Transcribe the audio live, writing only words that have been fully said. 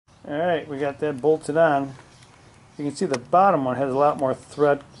Alright, we got that bolted on. You can see the bottom one has a lot more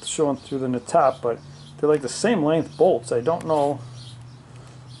thread showing through than the top, but they're like the same length bolts. I don't know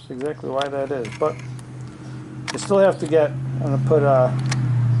exactly why that is, but you still have to get, I'm going to put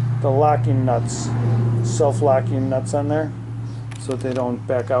the locking nuts, self-locking nuts on there so that they don't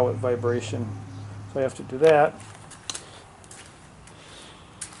back out with vibration. So I have to do that.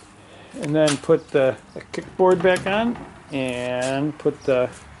 And then put the kickboard back on and put the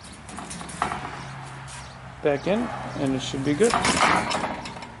back in, and it should be good.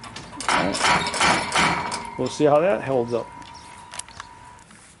 Right. We'll see how that holds up.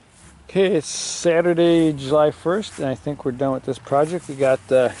 Okay, it's Saturday, July 1st, and I think we're done with this project. We got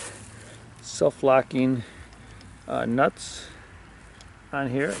the self-locking nuts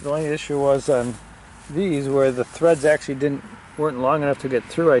on here. The only issue was on these where the threads actually weren't long enough to get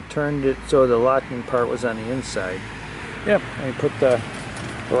through. I turned it so the locking part was on the inside. Yep, I put the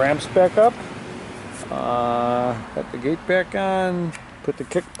ramps back up. Got the gate back on, put the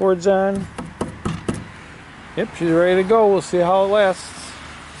kickboards on. Yep, she's ready to go. We'll see how it lasts.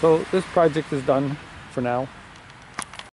 So this project is done for now.